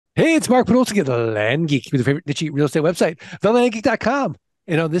Hey, it's Mark Podolsky, the Land Geek, your favorite niche real estate website, thelandgeek.com.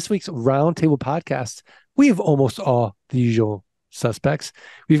 And on this week's Roundtable podcast, we have almost all the usual suspects.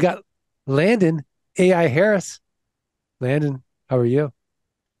 We've got Landon AI Harris. Landon, how are you?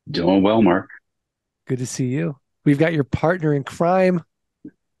 Doing well, Mark. Good to see you. We've got your partner in crime,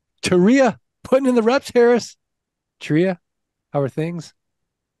 Teria, putting in the reps, Harris. Teria, how are things?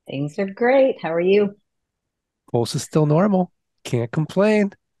 Things are great. How are you? Pulse is still normal. Can't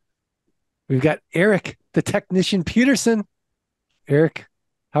complain. We've got Erik, the technician Peterson. Erik,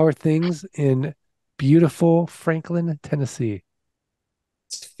 how are things in beautiful Franklin, Tennessee?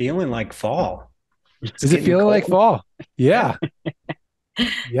 It's feeling like fall. It's Is it getting feeling like cold. fall? Yeah. I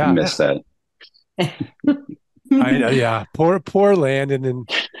Yeah. missed that. I know. Yeah. Poor Landon in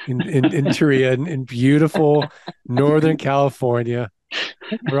Turia in beautiful Northern California.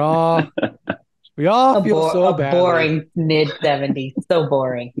 We all feel so A badly. boring mid 70s. So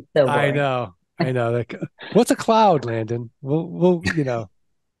boring. So I boring. know. I know. Like, what's a cloud, Landon? We'll. I haven't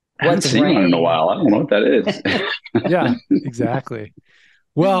What's seen one in a rain? while. I don't know what that is. Yeah, exactly.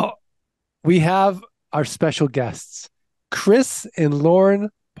 Well, we have our special guests, Chris and Lauren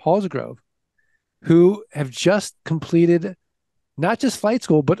Palsgrove, who have just completed not just flight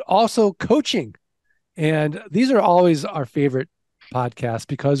school, but also coaching. And these are always our favorite podcasts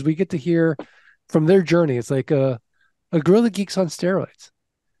because we get to hear from their journey. It's like a Gorilla Geeks on steroids.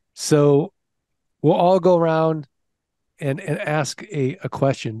 So we'll all go around and ask a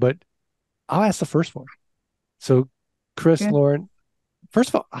question, but I'll ask the first one. So, Chris, Good. Lauren,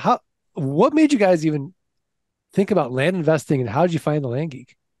 first of all, what made you guys even think about land investing and how did you find the Land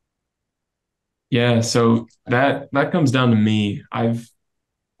Geek? Yeah, so that comes down to me. I've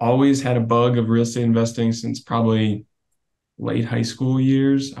always had a bug of real estate investing since probably late high school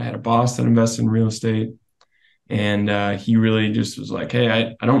years. I had a boss that invested in real estate, and he really just was like,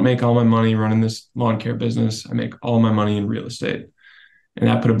 "Hey, I don't make all my money running this lawn care business. I make all my money in real estate." And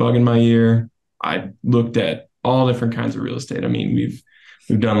that put a bug in my ear. I looked at all different kinds of real estate. I mean, we've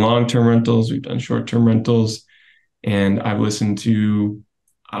done long-term rentals, we've done short-term rentals, and I've listened to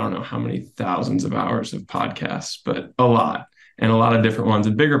I don't know how many thousands of hours of podcasts, but a lot and a lot of different ones.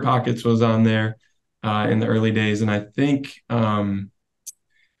 And Bigger Pockets was on there in the early days, and I think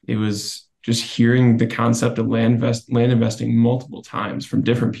it was just hearing the concept of land investing multiple times from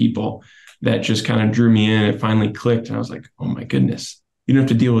different people that just kind of drew me in. It finally clicked, and I was like, "Oh my goodness! You don't have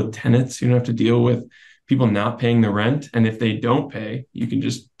to deal with tenants. You don't have to deal with people not paying the rent, and if they don't pay, you can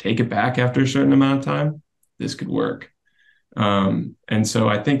just take it back after a certain amount of time. This could work." And so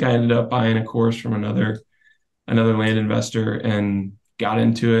I think I ended up buying a course from another land investor and got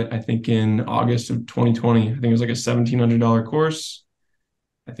into it, I think in August of 2020. I think it was like a $1,700 course.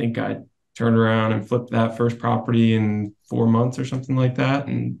 I think I turned around and flipped that first property in 4 months or something like that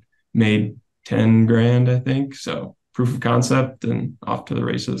and made 10 grand, I think. So proof of concept and off to the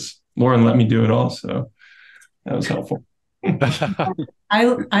races. Lauren let me do it all. So that was helpful.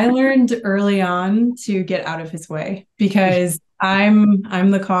 I learned early on to get out of his way because I'm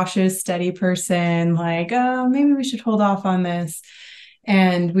the cautious, steady person, like, oh, maybe we should hold off on this.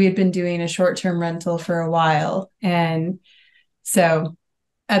 And we had been doing a short-term rental for a while. And so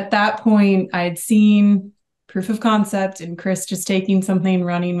at that point, I'd seen proof of concept and Chris just taking something,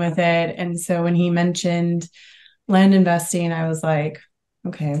 running with it. And so when he mentioned land investing, I was like,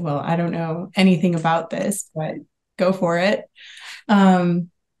 okay, well, I don't know anything about this, but go for it. So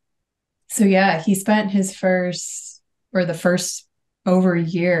yeah, he spent the first over a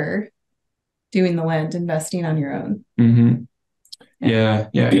year doing the land investing on your own. Mm-hmm. Yeah.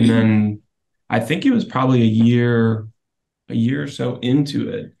 And then I think it was probably a year or so into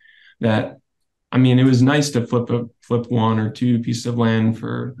it that, I mean, it was nice to flip one or two pieces of land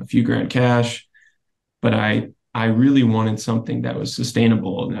for a few grand cash, but I really wanted something that was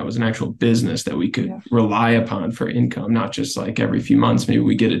sustainable and that was an actual business that we could rely upon for income, not just like every few months, maybe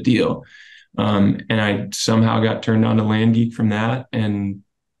we get a deal. And I somehow got turned on to Land Geek from that. And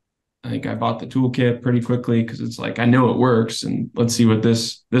I think I bought the toolkit pretty quickly because it's like, I know it works and let's see what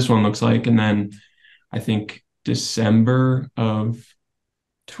this one looks like. And then I think December of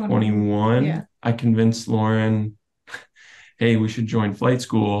 21, Yeah. I convinced Lauren, hey, we should join flight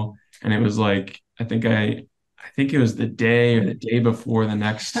school. And it was like, I think it was the day or the day before the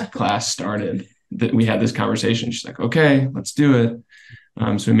next class started that we had this conversation. She's like, okay, let's do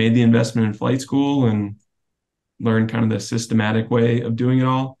it. So we made the investment in flight school and learned kind of the systematic way of doing it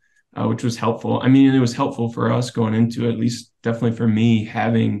all, which was helpful. I mean, it was helpful for us going into it, at least definitely for me,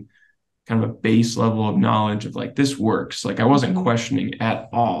 having kind of a base level of knowledge of like, this works. Like I wasn't questioning at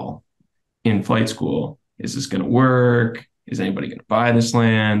all in flight school. Is this going to work? Is anybody going to buy this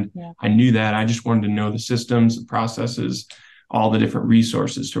land? Yeah. I knew that. I just wanted to know the systems, the processes, all the different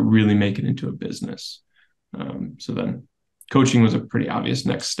resources to really make it into a business. So then coaching was a pretty obvious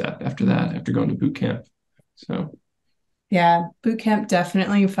next step after that, after going to boot camp. So yeah, boot camp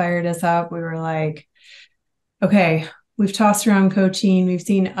definitely fired us up. We were like, okay, we've tossed around coaching. We've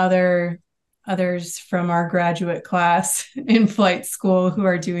seen others from our graduate class in flight school who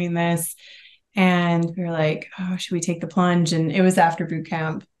are doing this. And we were like, oh, should we take the plunge? And it was after boot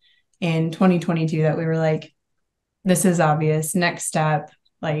camp in 2022 that we were like, this is obvious. Next step,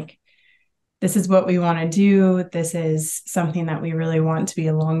 like, this is what we want to do. This is something that we really want to be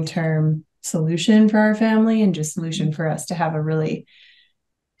a long-term solution for our family and just solution for us to have a really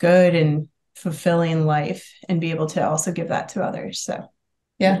good and fulfilling life and be able to also give that to others. So,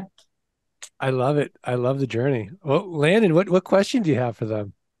 yeah. I love it. I love the journey. Well, Landon, what question do you have for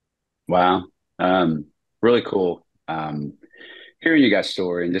them? Wow. Really cool. Hearing you guys'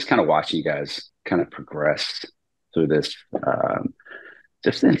 story and just kind of watching you guys kind of progress through this,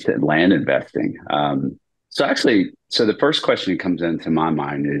 just into land investing. So the first question that comes into my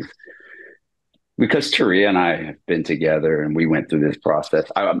mind is, because Teria and I have been together and we went through this process,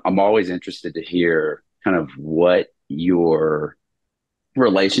 I'm always interested to hear kind of what your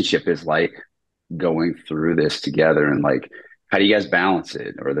relationship is like going through this together, and like, how do you guys balance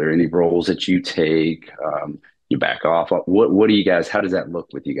it? Are there any roles that you take? You back off? What do you guys, how does that look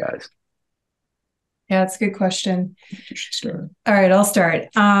with you guys? Yeah, it's a good question. you should start. All right, I'll start.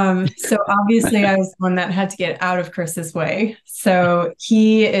 So obviously I was the one that had to get out of Chris's way. So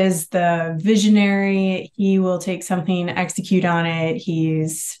he is the visionary. He will take something, execute on it.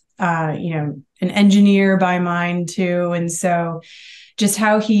 He's, an engineer by mind too. And so just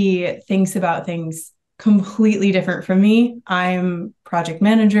how he thinks about things completely different from me. I'm project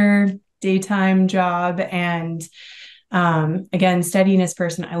manager, daytime job, and again, steadiness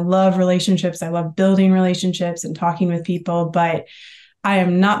person. I love relationships. I love building relationships and talking with people, but I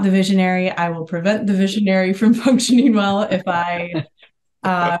am not the visionary. I will prevent the visionary from functioning well if I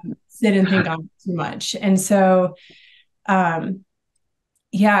sit and think on it too much. And so,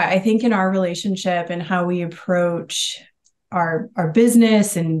 I think in our relationship and how we approach our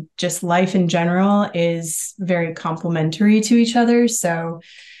business and just life in general is very complementary to each other. So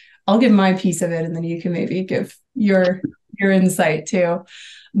I'll give my piece of it, and then you can maybe give your insight too.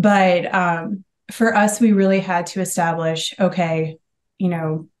 But for us, we really had to establish, okay,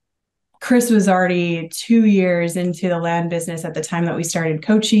 Chris was already 2 years into the land business at the time that we started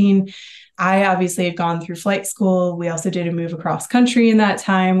coaching. I obviously had gone through flight school. We also did a move across country in that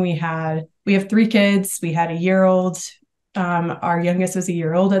time. We have 3 kids. We had a year-old. Our youngest was a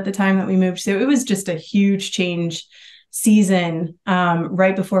year old at the time that we moved. So it was just a huge change season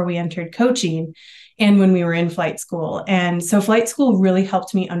right before we entered coaching and when we were in flight school. And so flight school really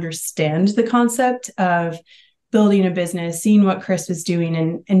helped me understand the concept of building a business, seeing what Chris was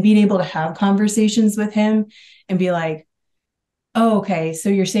doing, and being able to have conversations with him and be like, oh, okay, so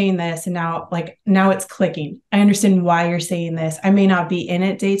you're saying this, and now it's clicking. I understand why you're saying this. I may not be in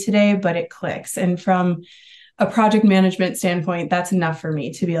it day to day, but it clicks. And from a project management standpoint, that's enough for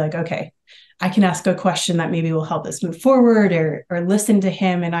me to be like, okay, I can ask a question that maybe will help us move forward, or listen to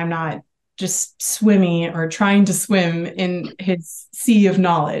him, and I'm not just swimming or trying to swim in his sea of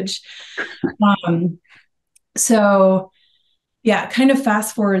knowledge. So yeah, kind of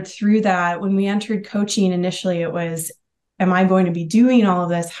fast forward through that. When we entered coaching initially, it was, am I going to be doing all of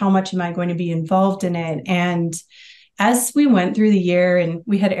this? How much am I going to be involved in it? And as we went through the year, and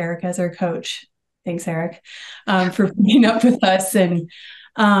we had Erik as our coach, thanks, Erik, for being up with us. And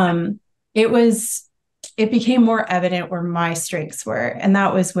it became more evident where my strengths were. And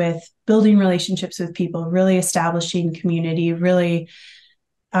that was with building relationships with people, really establishing community, really,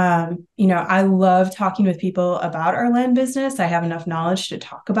 I love talking with people about our land business. I have enough knowledge to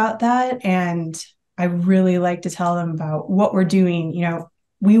talk about that. And I really like to tell them about what we're doing.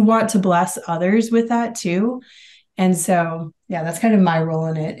 We want to bless others with that too. And so, yeah, that's kind of my role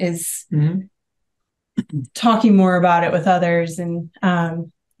in it, is talking more about it with others, and,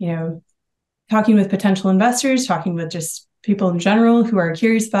 talking with potential investors, talking with just people in general who are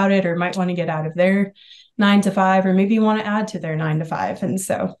curious about it or might want to get out of their 9 to 5, or maybe want to add to their 9 to 5. And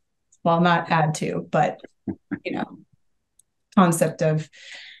so, well, not add to, but, concept of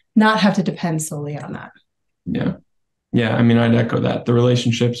not have to depend solely on that. Yeah. Yeah. I mean, I'd echo that. The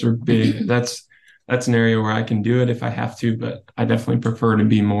relationships are big. That's an area where I can do it if I have to, but I definitely prefer to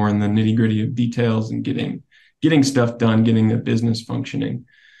be more in the nitty gritty of details and getting stuff done, getting the business functioning.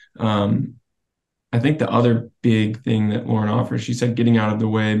 I think the other big thing that Lauren offers, she said getting out of the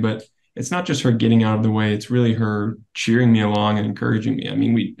way, but it's not just her getting out of the way, it's really her cheering me along and encouraging me. I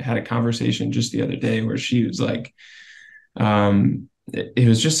mean, we had a conversation just the other day where she was like, it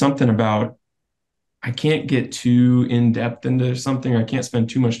was just something about, I can't get too in depth into something, or I can't spend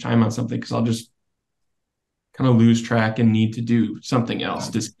too much time on something because I'll just kind of lose track and need to do something else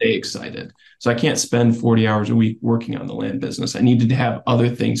to stay excited. So I can't spend 40 hours a week working on the land business. I needed to have other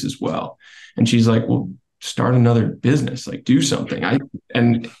things as well. And she's like, well, start another business, like do something.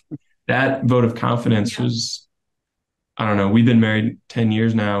 And that vote of confidence was, I don't know, we've been married 10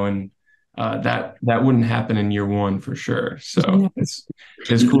 years now, and that wouldn't happen in year one for sure. So it's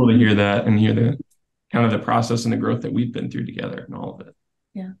cool to hear that and hear the kind of the process and the growth that we've been through together and all of it.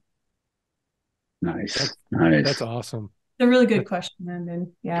 Yeah. Nice. That's awesome. A really good question,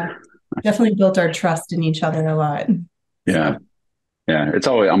 Landon. Yeah. Definitely built our trust in each other a lot. Yeah. Yeah.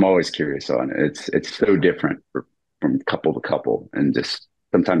 I'm always curious on it. It's so different from couple to couple, and just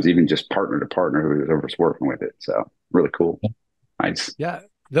sometimes even just partner to partner whoever's working with it. So really cool. Nice. Yeah.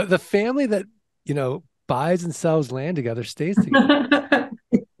 The family that, buys and sells land together stays together.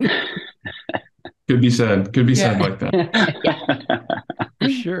 Could be said like that. For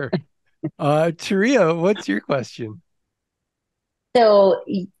sure. Teria, what's your question? So,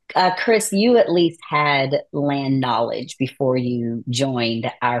 Chris, you at least had land knowledge before you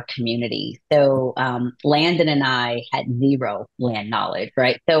joined our community. So, Landon and I had zero land knowledge,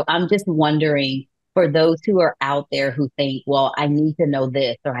 right? So, I'm just wondering, for those who are out there who think, well, I need to know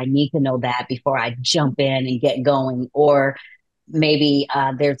this or I need to know that before I jump in and get going, or maybe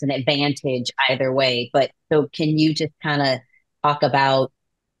there's an advantage either way. But so, can you just kind of talk about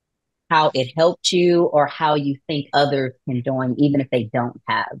how it helped you, or how you think others can join, even if they don't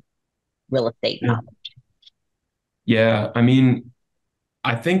have real estate knowledge? Yeah. I mean,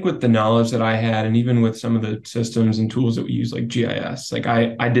 I think with the knowledge that I had, and even with some of the systems and tools that we use, like GIS, like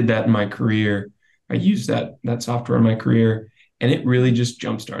I did that in my career. I used that software in my career, and it really just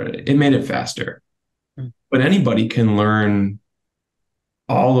jump-started it. It made it faster. But anybody can learn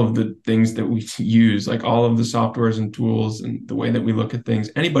all of the things that we use, like all of the softwares and tools and the way that we look at things.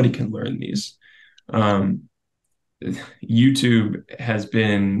 Anybody can learn these. YouTube has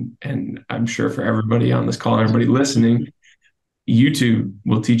been, and I'm sure for everybody on this call and everybody listening, YouTube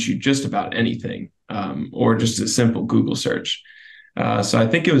will teach you just about anything, or just a simple Google search. So I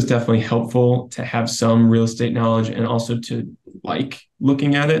think it was definitely helpful to have some real estate knowledge, and also to like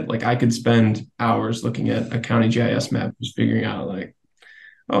looking at it. Like I could spend hours looking at a county GIS map, just figuring out like,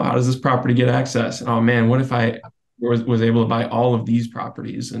 oh, how does this property get access? And oh man, what if I was able to buy all of these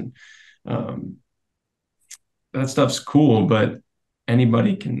properties? And that stuff's cool, but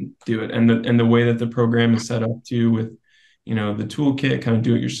anybody can do it. And the way that the program is set up too, with the toolkit, kind of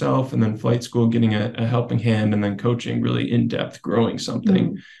do it yourself, and then flight school getting a helping hand, and then coaching really in depth, growing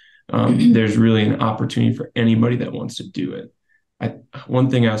something. There's really an opportunity for anybody that wants to do it. One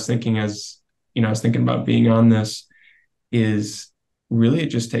thing I was thinking as I was thinking about being on this is, really, it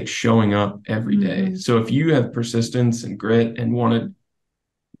just takes showing up every day. So if you have persistence and grit and want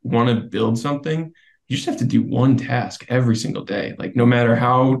to build something, you just have to do one task every single day. Like no matter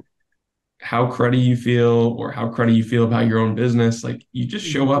how cruddy you feel, or how cruddy you feel about your own business, like you just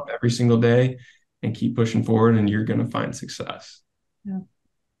show up every single day and keep pushing forward, and you're going to find success. Yeah.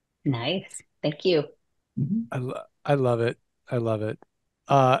 Nice. Thank you. I love it. I love it.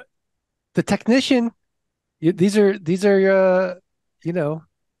 The technician, these are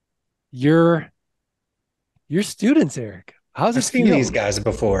your students, Erik. How's it I've seen feel? these guys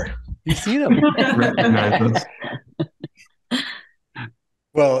before. You've seen them. Recognize us.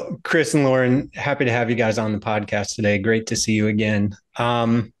 Well, Chris and Lauren, happy to have you guys on the podcast today. Great to see you again.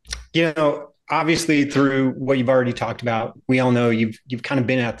 Obviously through what you've already talked about, we all know you've kind of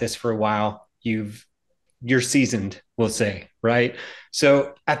been at this for a while. You're seasoned, we'll say, right?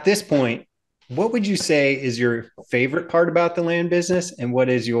 So at this point, what would you say is your favorite part about the land business, and what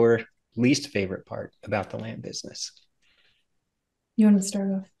is your least favorite part about the land business? You want to start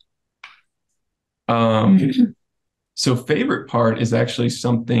off? So favorite part is actually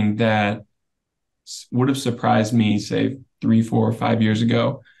something that would have surprised me, say 3, 4, 5 years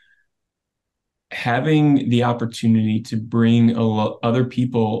ago. Having the opportunity to bring other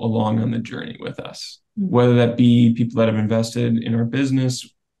people along on the journey with us, whether that be people that have invested in our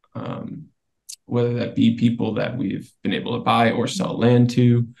business, whether that be people that we've been able to buy or sell land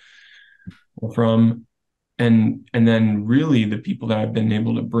to or from, and then really the people that I've been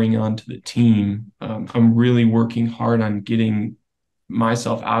able to bring onto the team. I'm really working hard on getting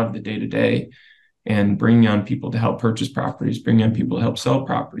myself out of the day-to-day and bringing on people to help purchase properties, bringing on people to help sell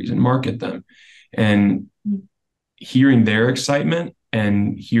properties and market them. And hearing their excitement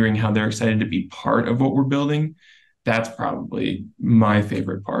and hearing how they're excited to be part of what we're building, that's probably my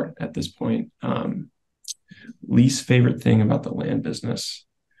favorite part at this point. Least favorite thing about the land business.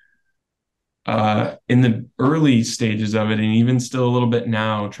 In the early stages of it, and even still a little bit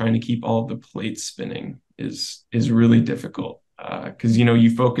now, trying to keep all the plates spinning is really difficult. Because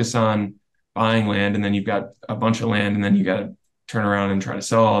you focus on buying land, and then you've got a bunch of land, and then you got to turn around and try to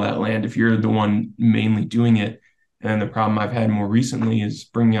sell all that land if you're the one mainly doing it. And the problem I've had more recently is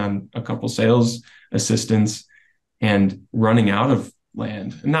bringing on a couple sales assistants and running out of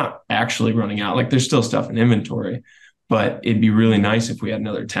land. Not actually running out, like there's still stuff in inventory, but it'd be really nice if we had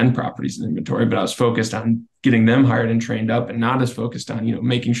another 10 properties in inventory. But I was focused on getting them hired and trained up, and not as focused on,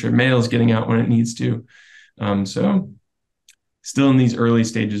 making sure mail is getting out when it needs to. So still in these early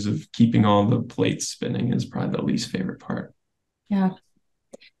stages of keeping all the plates spinning is probably the least favorite part. Yeah.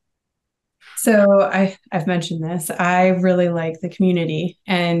 So I've mentioned this. I really like the community.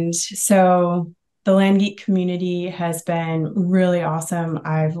 And so the Land Geek community has been really awesome.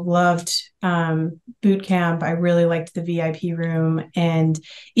 I've loved boot camp. I really liked the VIP room. And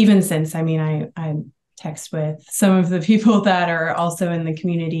even since, I text with some of the people that are also in the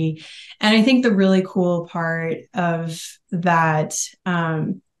community. And I think the really cool part of that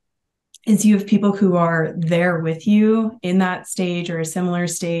is you have people who are there with you in that stage or a similar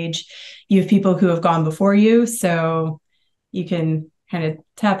stage. You have people who have gone before you. So you can kind of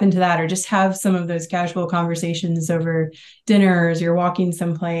tap into that, or just have some of those casual conversations over dinner as you're walking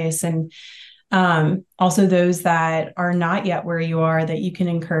someplace. And also those that are not yet where you are that you can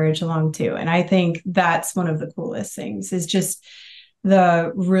encourage along too. And I think that's one of the coolest things, is just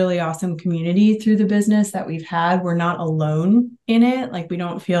the really awesome community through the business that we've had. We're not alone in it. Like, we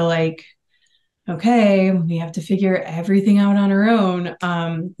don't feel like, okay, we have to figure everything out on our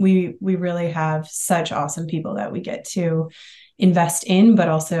own. We really have such awesome people that we get to invest in, but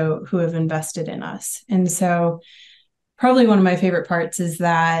also who have invested in us. And so probably one of my favorite parts is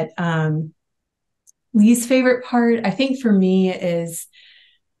that least favorite part, I think for me, is,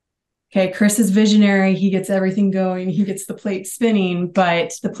 okay, Chris is visionary. He gets everything going. He gets the plate spinning,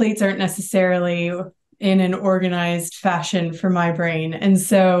 but the plates aren't necessarily in an organized fashion for my brain. And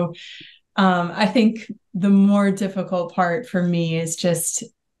so I think the more difficult part for me is just,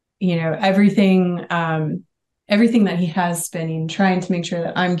 everything that he has spinning, trying to make sure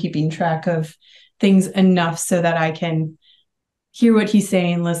that I'm keeping track of things enough so that I can hear what he's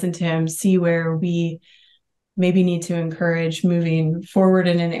saying, listen to him, see where we maybe need to encourage moving forward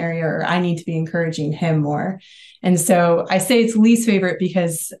in an area, or I need to be encouraging him more. And so I say it's least favorite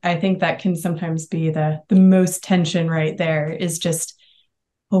because I think that can sometimes be the most tension right there, is just,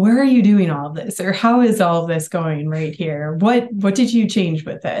 well, where are you doing all of this? Or how is all of this going right here? What did you change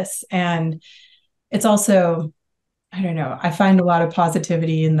with this? And it's also, I don't know, I find a lot of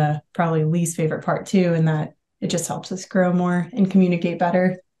positivity in the probably least favorite part too, in that it just helps us grow more and communicate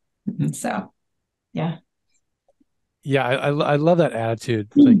better. Mm-hmm. So, yeah. Yeah, I love that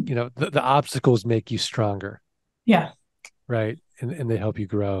attitude. Like, the obstacles make you stronger. Yeah. Right. And they help you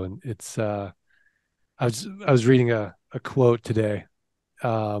grow. And it's I was reading a quote today.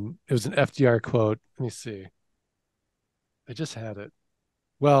 It was an FDR quote. Let me see. I just had it.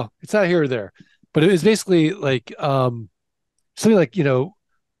 Well, it's not here or there, but it was basically like something like,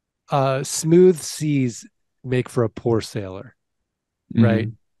 smooth seas make for a poor sailor. Right.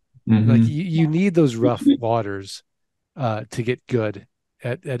 Mm-hmm. Like you need those rough waters to get good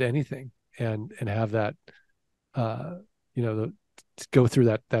at anything, and have that, to go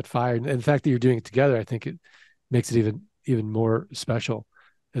through that fire. And the fact that you're doing it together, I think it makes it even more special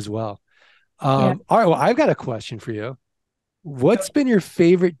as well. Yeah. All right. Well, I've got a question for you. What's been your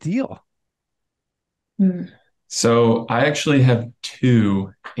favorite deal? So I actually have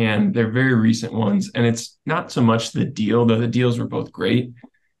two, and they're very recent ones. And it's not so much the deal, though the deals were both great,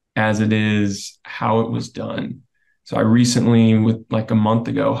 as it is how it was done. So I recently, with like a month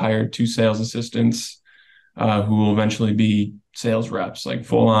ago, hired 2 sales assistants who will eventually be sales reps, like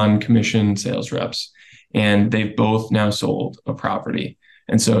full-on commission sales reps. And they've both now sold a property.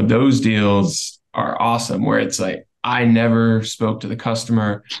 And so those deals are awesome, where it's like, I never spoke to the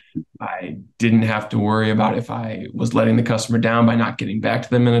customer. I didn't have to worry about if I was letting the customer down by not getting back to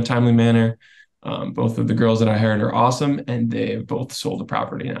them in a timely manner. Both of the girls that I hired are awesome, and they've both sold a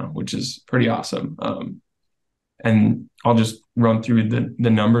property now, which is pretty awesome. And I'll just run through the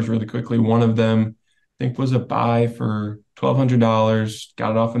numbers really quickly. One of them, I think, was a buy for $1,200,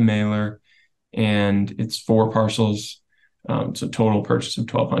 got it off a mailer, and it's 4 parcels. So total purchase of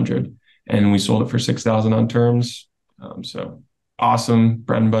 $1,200, and we sold it for $6,000 on terms. So awesome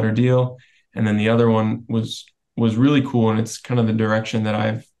bread and butter deal. And then the other one was was really cool. And it's kind of the direction that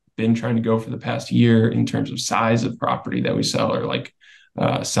I've been trying to go for the past year in terms of size of property that we sell, or like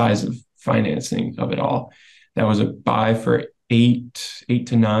size of financing of it all. That was a buy for eight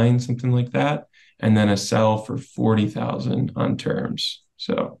to nine, something like that, and then a sell for 40,000 on terms.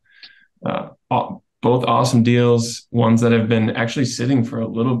 So both awesome deals, ones that have been actually sitting for a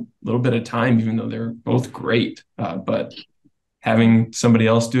little bit of time, even though they're both great. But having somebody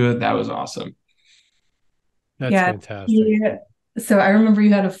else do it, that was awesome. That's fantastic. So I remember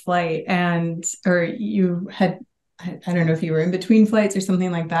you had a flight or you had, I don't know if you were in between flights or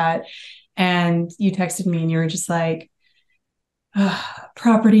something like that. And you texted me and you were just like,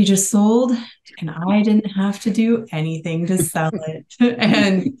 property just sold and I didn't have to do anything to sell it.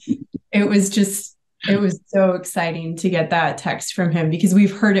 And it was so exciting to get that text from him, because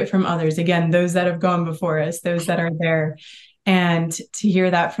we've heard it from others. Again, those that have gone before us, those that are there. And to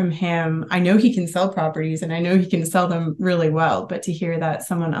hear that from him, I know he can sell properties and I know he can sell them really well, but to hear that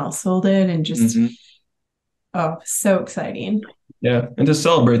someone else sold it and just, so exciting. Yeah. And to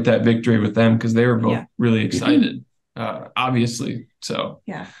celebrate that victory with them, because they were both really excited, obviously. So,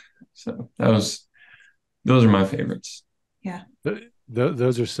 so those are my favorites. Yeah.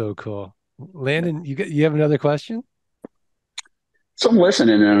 Those are so cool. Landon, you have another question? So I'm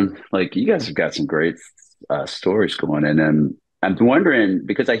listening, and like, you guys have got some great stories going, and I'm wondering,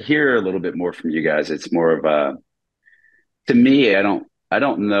 because I hear a little bit more from you guys. It's more of to me, I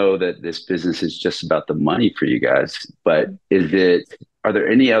don't know that this business is just about the money for you guys, but are there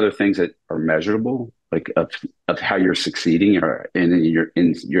any other things that are measurable, like of how you're succeeding or in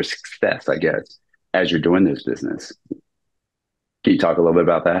your success, I guess, as you're doing this business? Can you talk a little bit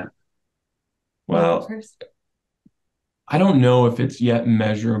about that? Well, I don't know if it's yet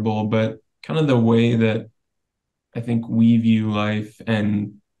measurable, but kind of the way that I think we view life,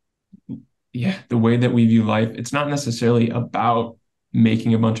 and the way that we view life, it's not necessarily about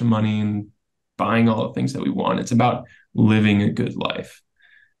making a bunch of money and buying all the things that we want. It's about living a good life.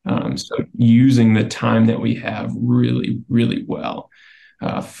 So using the time that we have really, really well.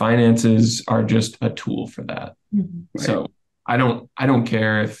 Finances are just a tool for that. Mm-hmm. Right. So I don't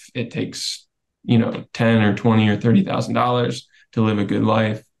care if it takes, $10 or $20 or $30,000 to live a good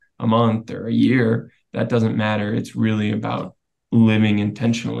life a month or a year. That doesn't matter. It's really about living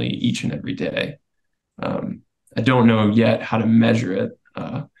intentionally each and every day. I don't know yet how to measure it,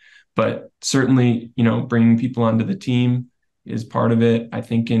 but certainly, bringing people onto the team is part of it. I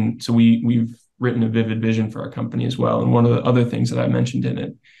think we've written a vivid vision for our company as well. And one of the other things that I mentioned in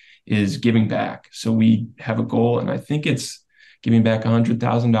it is giving back. So we have a goal, and I think it's giving back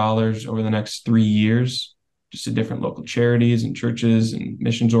 $100,000 over the next 3 years, just to different local charities and churches and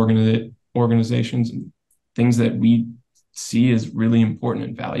missions organizations and things that we see as really important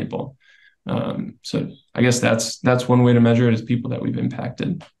and valuable. So I guess that's one way to measure it, is people that we've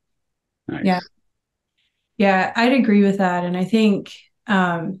impacted. Nice. Yeah, I'd agree with that. And I think,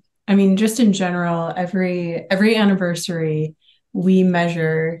 just in general, every anniversary, we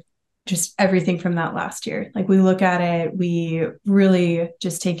measure just everything from that last year. Like, we look at it, we really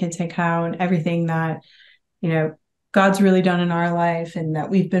just take into account everything that, God's really done in our life and that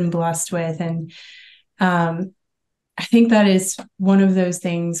we've been blessed with. And I think that is one of those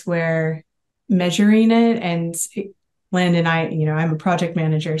things where measuring it, and Landon, I'm a project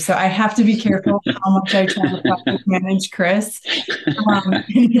manager, so I have to be careful how much I try to project manage Chris. I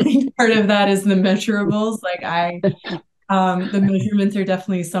think part of that is the measurables. Like the measurements are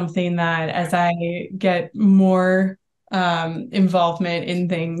definitely something that, as I get more involvement in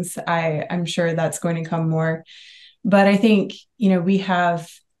things, I'm sure that's going to come more. But I think, we have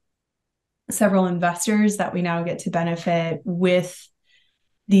several investors that we now get to benefit with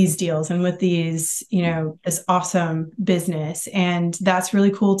these deals and with these, this awesome business. And that's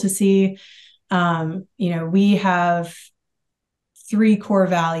really cool to see. We have 3 core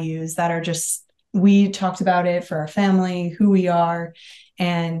values that are just, we talked about it for our family, who we are,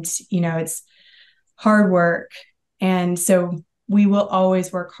 and, it's hard work. And so we will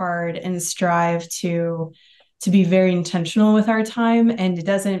always work hard and strive to be very intentional with our time. And it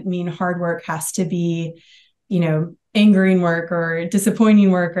doesn't mean hard work has to be, angering work or disappointing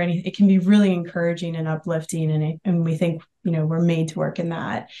work or anything. It can be really encouraging and uplifting. And we think, we're made to work in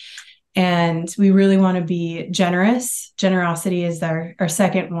that. And we really want to be generous. Generosity is our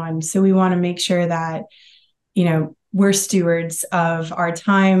second one. So we want to make sure that, we're stewards of our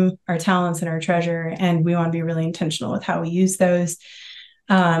time, our talents, and our treasure. And we want to be really intentional with how we use those.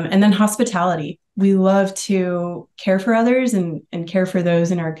 And then hospitality. We love to care for others and care for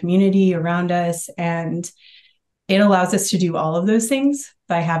those in our community around us. And it allows us to do all of those things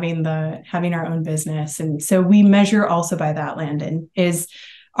by having our own business. And so we measure also by that, Landon,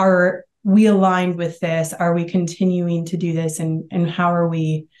 are we aligned with this? Are we continuing to do this? And how are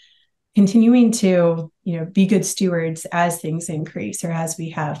we continuing to, be good stewards as things increase or as we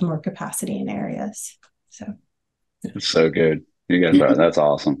have more capacity in areas? So it's so good. You guys that's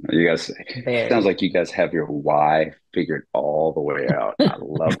awesome. You guys, sounds like you guys have your why figured all the way out. I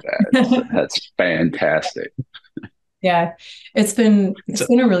love that. That's fantastic. Yeah, it's been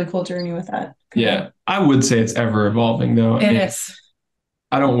a really cool journey with that. Yeah, I would say it's ever evolving though. It is.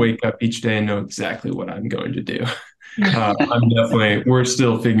 I don't wake up each day and know exactly what I'm going to do. We're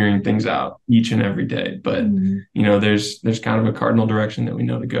still figuring things out each and every day, but there's kind of a cardinal direction that we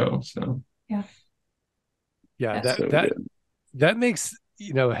know to go. So that makes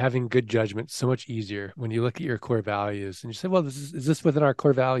having good judgment so much easier when you look at your core values and you say, well, is this within our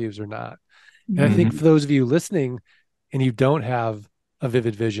core values or not? And I think for those of you listening and you don't have a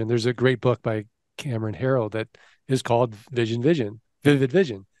vivid vision, there's a great book by Cameron Harrell that is called Vivid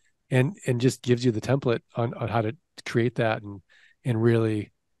Vision, and just gives you the template on how to create that and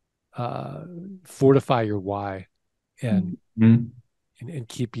really fortify your why and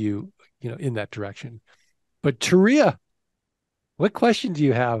keep you in that direction. But Teria, what question do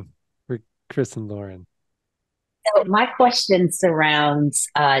you have for Chris and Lauren? So my question surrounds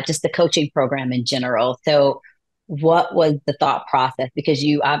just the coaching program in general. So what was the thought process? Because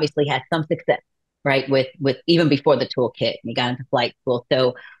you obviously had some success, right? With even before the toolkit, you got into flight school.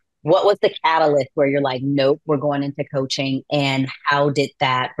 So what was the catalyst where you're like, nope, we're going into coaching? And how did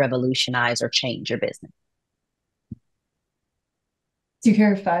that revolutionize or change your business? Do you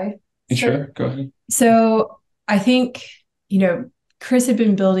care if I? Sure, go ahead. So I think, Chris had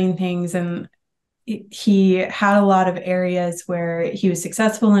been building things and he had a lot of areas where he was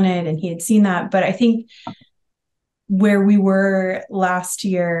successful in it and he had seen that. But I think where we were last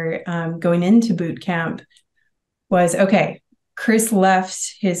year going into boot camp was, okay, Chris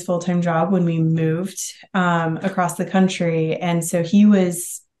left his full-time job when we moved across the country. And so he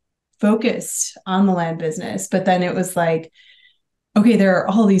was focused on the land business, but then it was like, okay, there are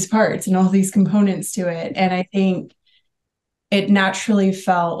all these parts and all these components to it. And I think it naturally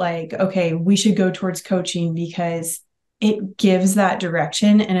felt like, okay, we should go towards coaching because it gives that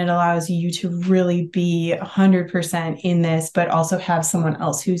direction and it allows you to really be 100% in this, but also have someone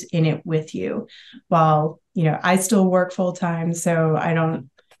else who's in it with you. While, I still work full time, so I don't,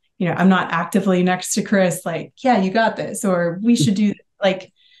 I'm not actively next to Chris, like, yeah, you got this, or we should do,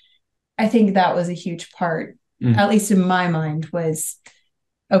 like, I think that was a huge part, at least in my mind, was,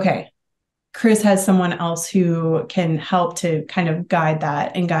 okay, Chris has someone else who can help to kind of guide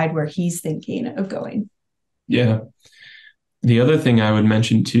that and guide where he's thinking of going. Yeah. The other thing I would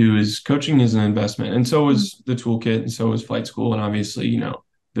mention too is coaching is an investment, and so is the toolkit, and so is flight school, and obviously,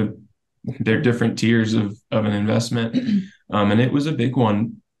 they're different tiers of an investment, and it was a big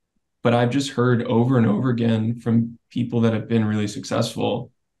one. But I've just heard over and over again from people that have been really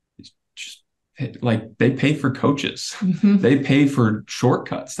successful, just like they pay for coaches, they pay for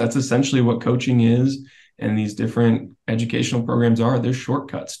shortcuts. That's essentially what coaching is, and these different educational programs are. They're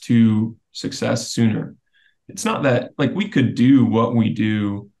shortcuts to success sooner. It's not that like we could do what we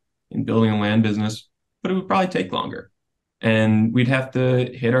do in building a land business, but it would probably take longer. And we'd have to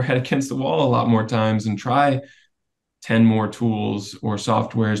hit our head against the wall a lot more times and try 10 more tools or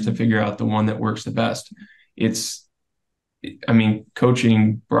softwares to figure out the one that works the best.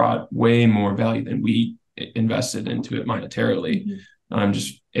 Coaching brought way more value than we invested into it monetarily.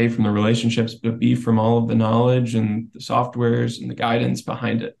 Just A, from the relationships, but B, from all of the knowledge and the softwares and the guidance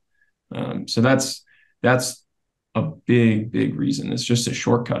behind it. So that's a big reason. It's just a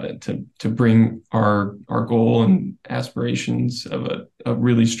shortcut to bring our goal and aspirations of a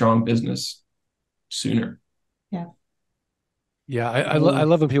really strong business sooner. Yeah. I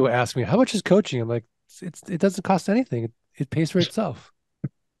love when people ask me, how much is coaching? I'm like, it doesn't cost anything. It pays for itself.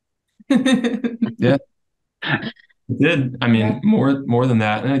 Yeah. It did. More than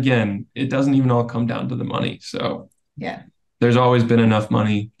that. And again, it doesn't even all come down to the money. So yeah. There's always been enough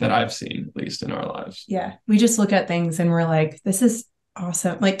money that I've seen, at least in our lives. Yeah. We just look at things and we're like, this is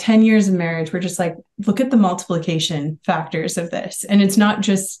awesome. Like 10 years of marriage, we're just like, look at the multiplication factors of this. And it's not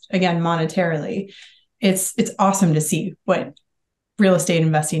just, again, monetarily. It's awesome to see what real estate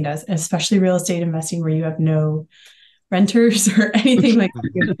investing does, especially real estate investing where you have no renters or anything like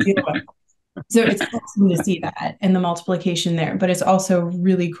that. So it's awesome to see that and the multiplication there, but it's also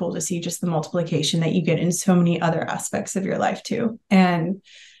really cool to see just the multiplication that you get in so many other aspects of your life too. And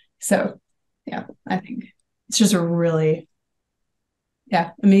so, yeah, I think it's just a really,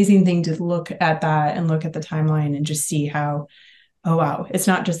 Yeah, amazing thing to look at that and look at the timeline and just see how, oh wow, it's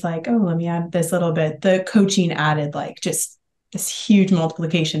not just like, oh, let me add this little bit. The coaching added like just this huge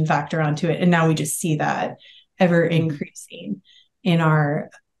multiplication factor onto it. And now we just see that ever increasing in our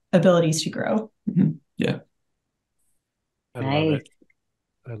abilities to grow. Yeah. I love it.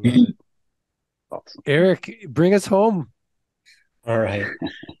 I love it. Awesome. Erik, bring us home. All right.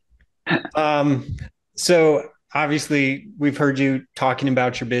 So obviously we've heard you talking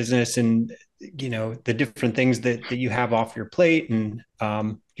about your business and the different things that you have off your plate and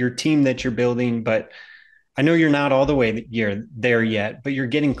your team that you're building, but I know you're not all the way there yet, but you're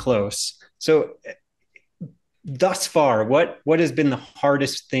getting close. So thus far, what has been the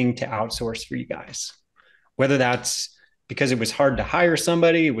hardest thing to outsource for you guys? Whether that's because it was hard to hire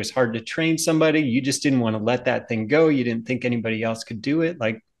somebody, it was hard to train somebody, you just didn't want to let that thing go, you didn't think anybody else could do it.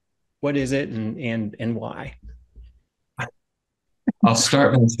 Like, what is it and why? I'll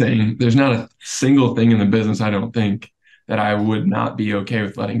start by saying there's not a single thing in the business, I don't think, that I would not be okay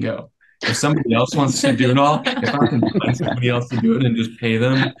with letting go. If somebody else wants to do it all, if I can find somebody else to do it and just pay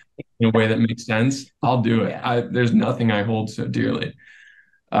them in a way that makes sense, I'll do it. Yeah. There's nothing I hold so dearly.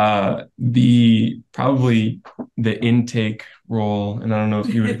 Probably the intake role, and I don't know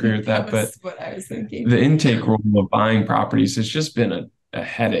if you would agree with that, but what I was thinking. The intake role of buying properties has just been a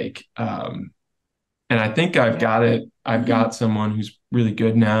headache. And I think I've got it. I've got someone who's really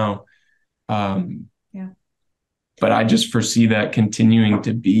good now. But I just foresee that continuing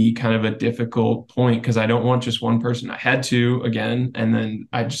to be kind of a difficult point because I don't want just one person. I had to again, and then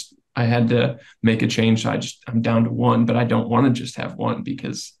I had to make a change. So I'm down to one, but I don't want to just have one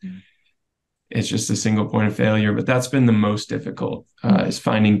because it's just a single point of failure. But that's been the most difficult is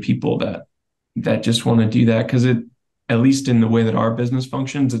finding people that just want to do that because at least in the way that our business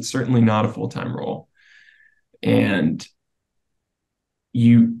functions, it's certainly not a full-time role. And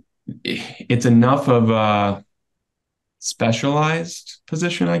it's enough of a specialized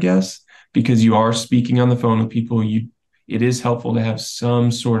position, I guess, because you are speaking on the phone with people. It is helpful to have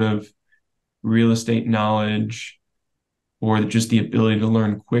some sort of real estate knowledge or just the ability to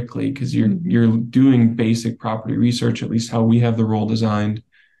learn quickly because you're doing basic property research, at least how we have the role designed.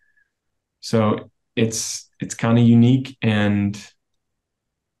 So it's kind of unique, and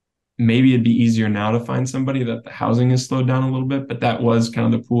maybe it'd be easier now to find somebody that the housing has slowed down a little bit, but that was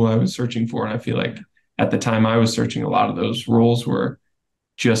kind of the pool I was searching for. And I feel like at the time I was searching, a lot of those roles were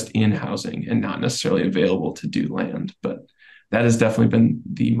just in housing and not necessarily available to do land. But that has definitely been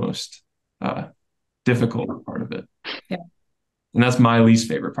the most difficult part of it. Yeah. And that's my least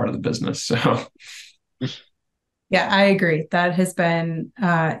favorite part of the business. So yeah, I agree. That has been,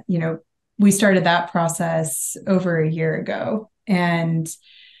 we started that process over a year ago. And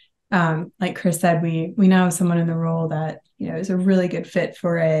like Chris said, we now have someone in the role that, is a really good fit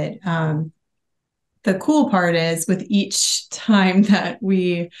for it. The cool part is with each time that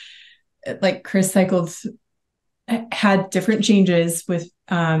like Chris had different changes with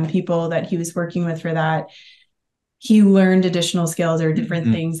people that he was working with for that. He learned additional skills or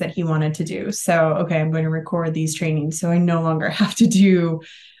different things that he wanted to do. So, okay, I'm going to record these trainings. So I no longer have to do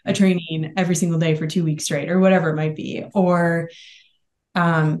a training every single day for 2 weeks straight or whatever it might be. Or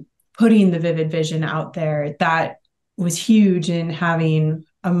putting the vivid vision out there, that was huge in having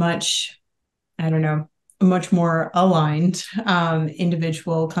a much more aligned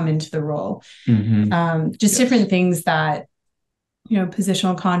individual come into the role. Different things that,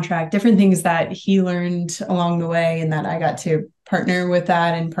 positional contract, different things that he learned along the way and that I got to partner with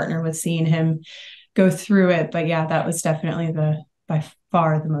that and partner with seeing him go through it. But yeah, that was definitely by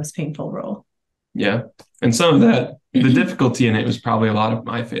far the most painful role. Yeah. And some of that, the difficulty in it was probably a lot of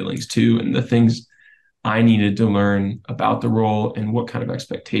my failings too. And the things I needed to learn about the role and what kind of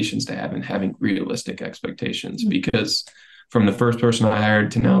expectations to have and having realistic expectations. Because from the first person I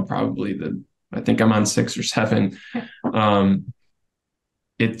hired to now, probably I think I'm on 6 or 7,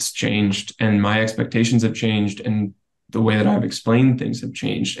 it's changed and my expectations have changed and the way that I've explained things have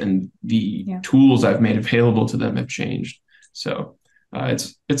changed and the tools I've made available to them have changed. So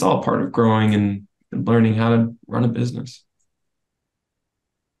it's all part of growing and learning how to run a business.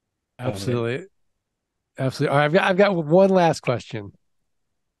 Absolutely. Absolutely. All right, I've got one last question.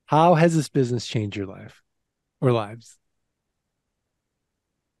 How has this business changed your life or lives?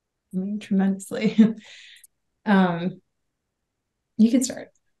 Tremendously. You can start.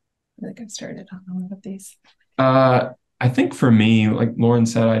 I think I've started on a lot of these. I think for me, like Lauren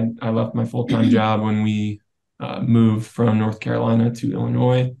said, I left my full-time job when we moved from North Carolina to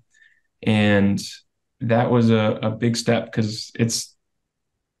Illinois. And that was a big step because it's,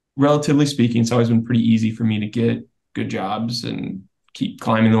 relatively speaking, it's always been pretty easy for me to get good jobs and keep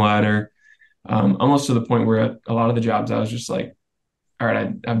climbing the ladder. Almost to the point where at a lot of the jobs I was just like, all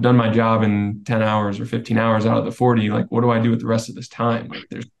right, I've done my job in 10 hours or 15 hours out of the 40. Like, what do I do with the rest of this time? Like,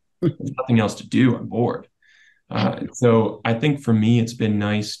 there's nothing else to do. I'm bored. So I think for me, it's been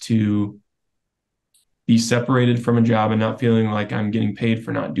nice to be separated from a job and not feeling like I'm getting paid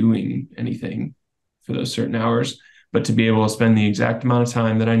for not doing anything for those certain hours, but to be able to spend the exact amount of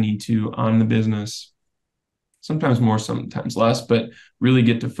time that I need to on the business, sometimes more, sometimes less, but really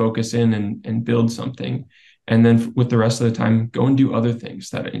get to focus in and build something. And then with the rest of the time, go and do other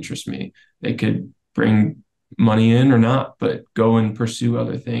things that interest me. They could bring money in or not, but go and pursue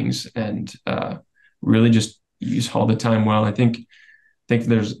other things and really just use all the time well. I think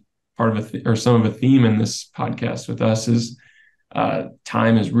there's part of or some of a theme in this podcast with us is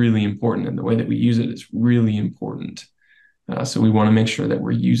time is really important, and the way that we use it is really important. So we want to make sure that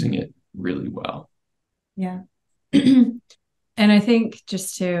we're using it really well. Yeah. And I think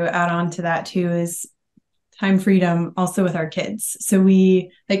just to add on to that too is time freedom also with our kids. So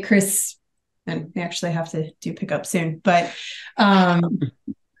we, like Chris, and we actually have to do pickup soon, but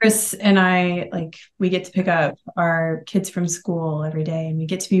Chris and I, like, we get to pick up our kids from school every day, and we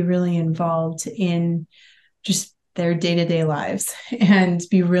get to be really involved in just their day-to-day lives and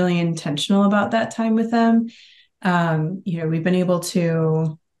be really intentional about that time with them. We've been able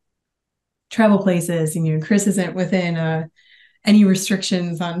to travel places, and, Chris isn't within any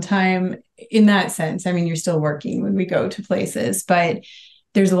restrictions on time in that sense. I mean, you're still working when we go to places, but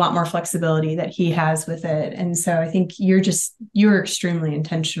there's a lot more flexibility that he has with it. And so I think you're extremely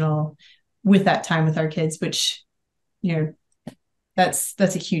intentional with that time with our kids, which, that's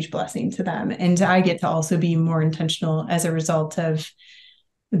a huge blessing to them. And I get to also be more intentional as a result of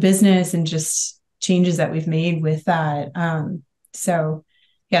the business and just changes that we've made with that. So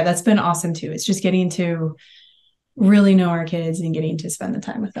yeah, that's been awesome too. It's just getting to really know our kids and getting to spend the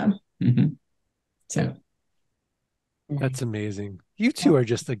time with them. Mm-hmm. So that's amazing. You two are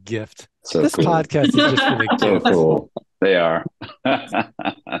just a gift. So this cool. Podcast has just been a gift. So cool. They are.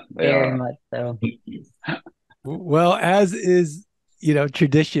 Very much so. Well, as is,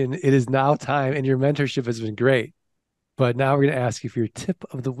 tradition, it is now time, and your mentorship has been great. But now we're going to ask you for your tip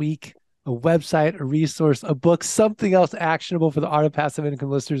of the week, a website, a resource, a book, something else actionable for the Art of Passive Income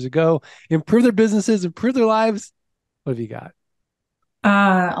listeners to go improve their businesses, improve their lives. What have you got?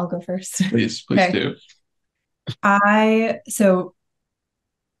 I'll go first. Please Okay. do. So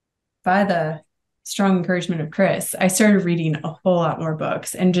by the strong encouragement of Chris, I started reading a whole lot more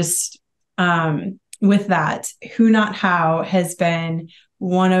books, and just with that, Who Not How has been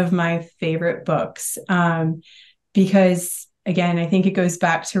one of my favorite books because, again, I think it goes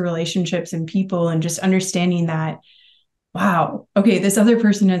back to relationships and people and just understanding that, wow, okay, this other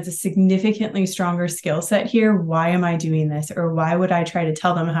person has a significantly stronger skill set here. Why am I doing this? Or why would I try to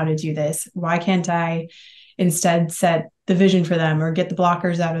tell them how to do this? Why can't I instead set the vision for them or get the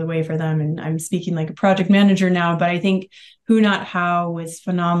blockers out of the way for them? And I'm speaking like a project manager now, but I think Who Not How was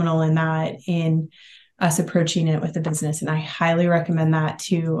phenomenal in that, in us approaching it with the business. And I highly recommend that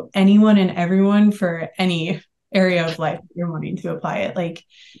to anyone and everyone for any area of life you're wanting to apply it. Like,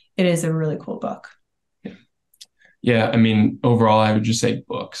 it is a really cool book. Yeah. I mean, overall, I would just say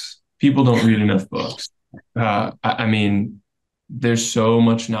books. People don't read enough books. I mean, there's so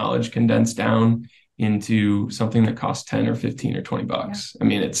much knowledge condensed down into something that costs 10 or 15 or 20 bucks. Yeah. I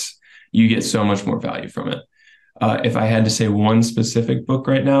mean, you get so much more value from it. If I had to say one specific book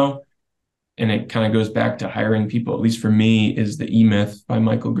right now, and it kind of goes back to hiring people, at least for me, is The E-Myth by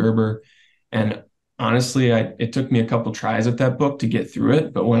Michael Gerber. And honestly, it took me a couple tries at that book to get through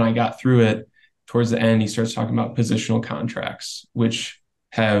it. But when I got through it, towards the end, he starts talking about positional contracts, which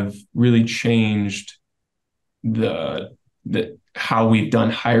have really changed the how we've done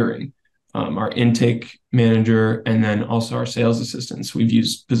hiring. Our intake manager and then also our sales assistants, we've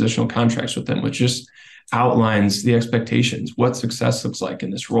used positional contracts with them, which just outlines the expectations, what success looks like in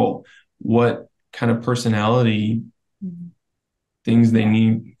this role, what kind of personality things they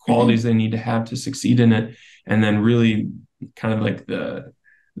need, qualities they need to have to succeed in it. And then really kind of like the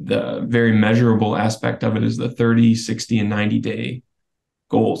very measurable aspect of it is the 30, 60, and 90-day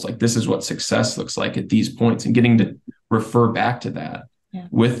goals. Like, this is what success looks like at these points, and getting to refer back to that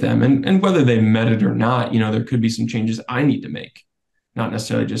with them. And whether they met it or not, there could be some changes I need to make, not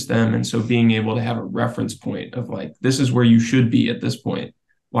necessarily just them. And so being able to have a reference point of like, this is where you should be at this point.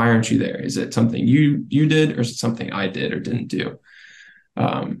 Why aren't you there? Is it something you did, or is it something I did or didn't do?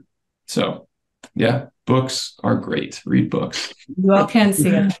 So yeah, books are great. Read books. You all can't see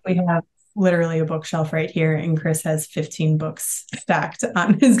it. We have literally a bookshelf right here, and Chris has 15 books stacked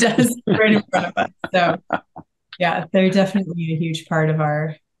on his desk right in front of us. So Yeah, they're definitely a huge part of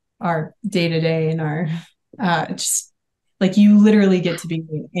our day-to-day and our just like you literally get to be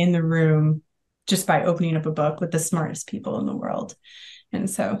in the room just by opening up a book with the smartest people in the world. And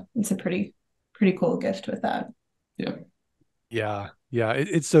so it's a pretty cool gift with that. Yeah. Yeah. Yeah.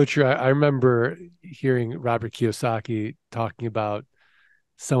 It's so true. I remember hearing Robert Kiyosaki talking about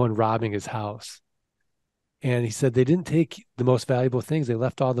someone robbing his house. And he said they didn't take the most valuable things, they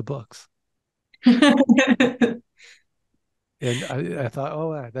left all the books. And I thought,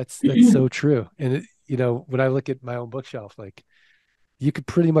 oh, wow, that's so true. And when I look at my own bookshelf, like you could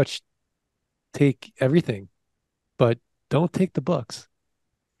pretty much take everything, but don't take the books.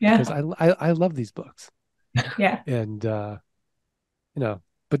 Yeah. Because I love these books. Yeah. And but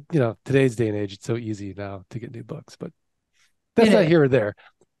today's day and age, it's so easy now to get new books, but that's not here or there.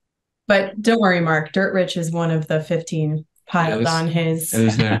 But don't worry, Mark. Dirt Rich is one of the 15 piled on his. It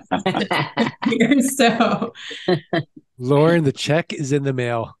is there. So, Lauren, the check is in the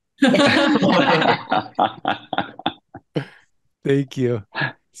mail. Thank you.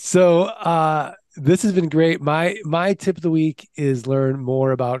 So this has been great. My tip of the week is learn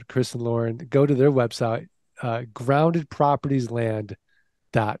more about Chris and Lauren. Go to their website,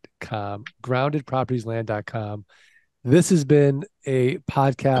 groundedpropertiesland.com. Groundedpropertiesland.com. This has been a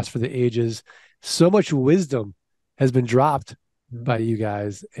podcast for the ages. So much wisdom has been dropped by you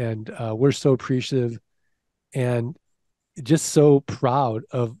guys, and we're so appreciative and just so proud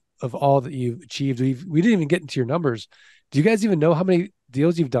of all that you've achieved. We didn't even get into your numbers. Do you guys even know how many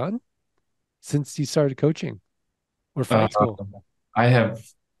deals you've done since you started coaching or flight school? I have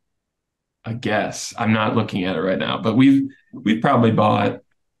a guess. I'm not looking at it right now, but we've probably bought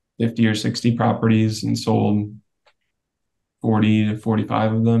 50 or 60 properties and sold 40 to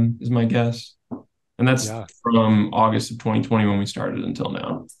 45 of them is my guess. And that's from August of 2020 when we started until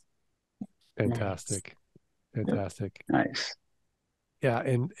now. Fantastic. Fantastic. Nice. Yeah.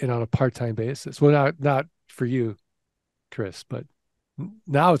 And on a part-time basis. Well, not for you, Chris, but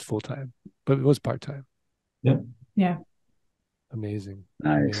now it's full-time, but it was part-time. Yeah. Yeah. Amazing.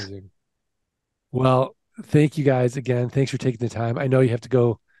 Nice. Amazing. Well, thank you guys again. Thanks for taking the time. I know you have to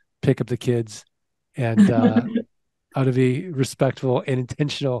go pick up the kids, and how to be respectful and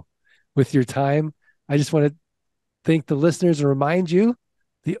intentional with your time. I just want to thank the listeners and remind you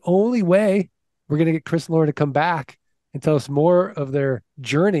the only way we're going to get Chris and Lauren to come back and tell us more of their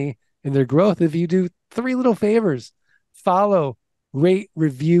journey and their growth if you do 3 little favors. Follow, rate,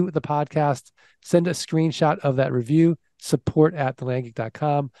 review the podcast, send a screenshot of that review,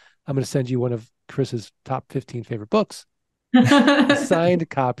 support@thelandgeek.com. I'm going to send you one of Chris's top 15 favorite books, a signed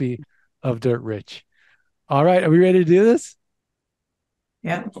copy of Dirt Rich. All right. Are we ready to do this?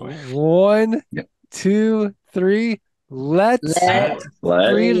 Yeah. 1, 2, 3. Let's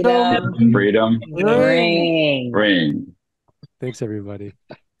freedom ring. Thanks, everybody.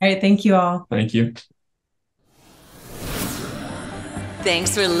 All right. Thank you all. Thank you.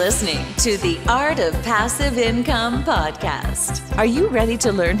 Thanks for listening to the Art of Passive Income podcast. Are you ready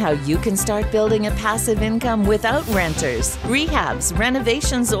to learn how you can start building a passive income without renters, rehabs,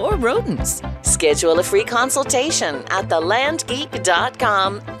 renovations, or rodents? Schedule a free consultation at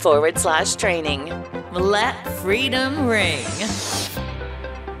thelandgeek.com/training. Let freedom ring.